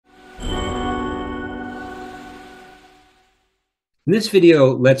In this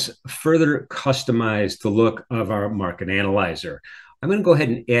video, let's further customize the look of our market analyzer. I'm going to go ahead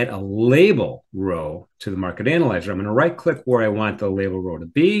and add a label row to the market analyzer. I'm going to right click where I want the label row to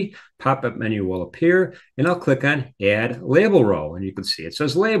be. Pop-up menu will appear and I'll click on add label row. And you can see it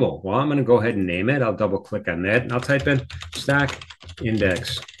says label. Well, I'm going to go ahead and name it. I'll double click on that and I'll type in stock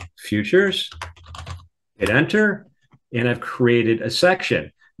index futures, hit enter, and I've created a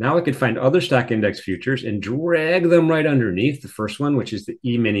section. Now I can find other stock index futures and drag them right underneath the first one, which is the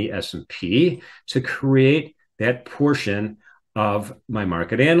E-mini S&P, to create that portion of my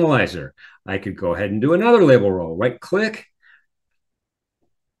market analyzer. I could go ahead and do another label row. Right click,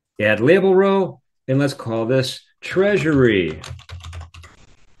 add label row, and let's call this Treasury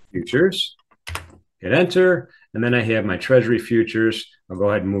Futures. Hit enter, and then I have my Treasury futures. I'll go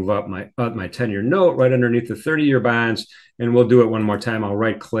ahead and move up my 10-year note right underneath the 30-year bonds, and we'll do it one more time. I'll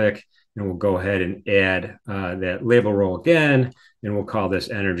right click, and we'll go ahead and add that label row again, and we'll call this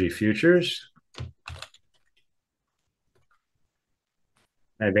Energy Futures.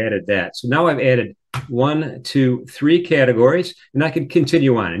 I've added that. So now I've added 1, 2, 3 categories, and I can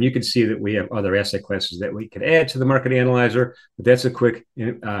continue on. And you can see that we have other asset classes that we could add to the market analyzer, but that's a quick,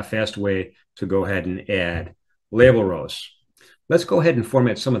 fast way to go ahead and add label rows. Let's go ahead and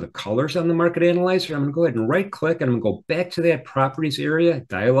format some of the colors on the market analyzer. I'm going to go ahead and right click and I'm going to go back to that properties area.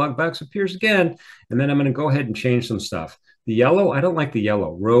 Dialog box appears again. And then I'm going to go ahead and change some stuff. The yellow, I don't like the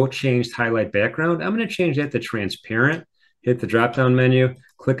yellow. Row changed highlight background. I'm going to change that to transparent. Hit the drop-down menu,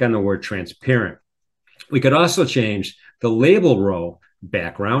 click on the word transparent. We could also change the label row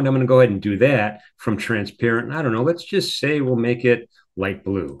background. I'm going to go ahead and do that from transparent. I don't know, let's just say we'll make it light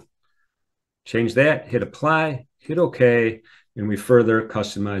blue. Change that, hit apply, hit OK, and we further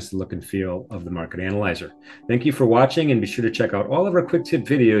customize the look and feel of the market analyzer. Thank you for watching, and be sure to check out all of our quick tip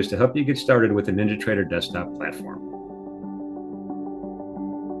videos to help you get started with the NinjaTrader Desktop platform.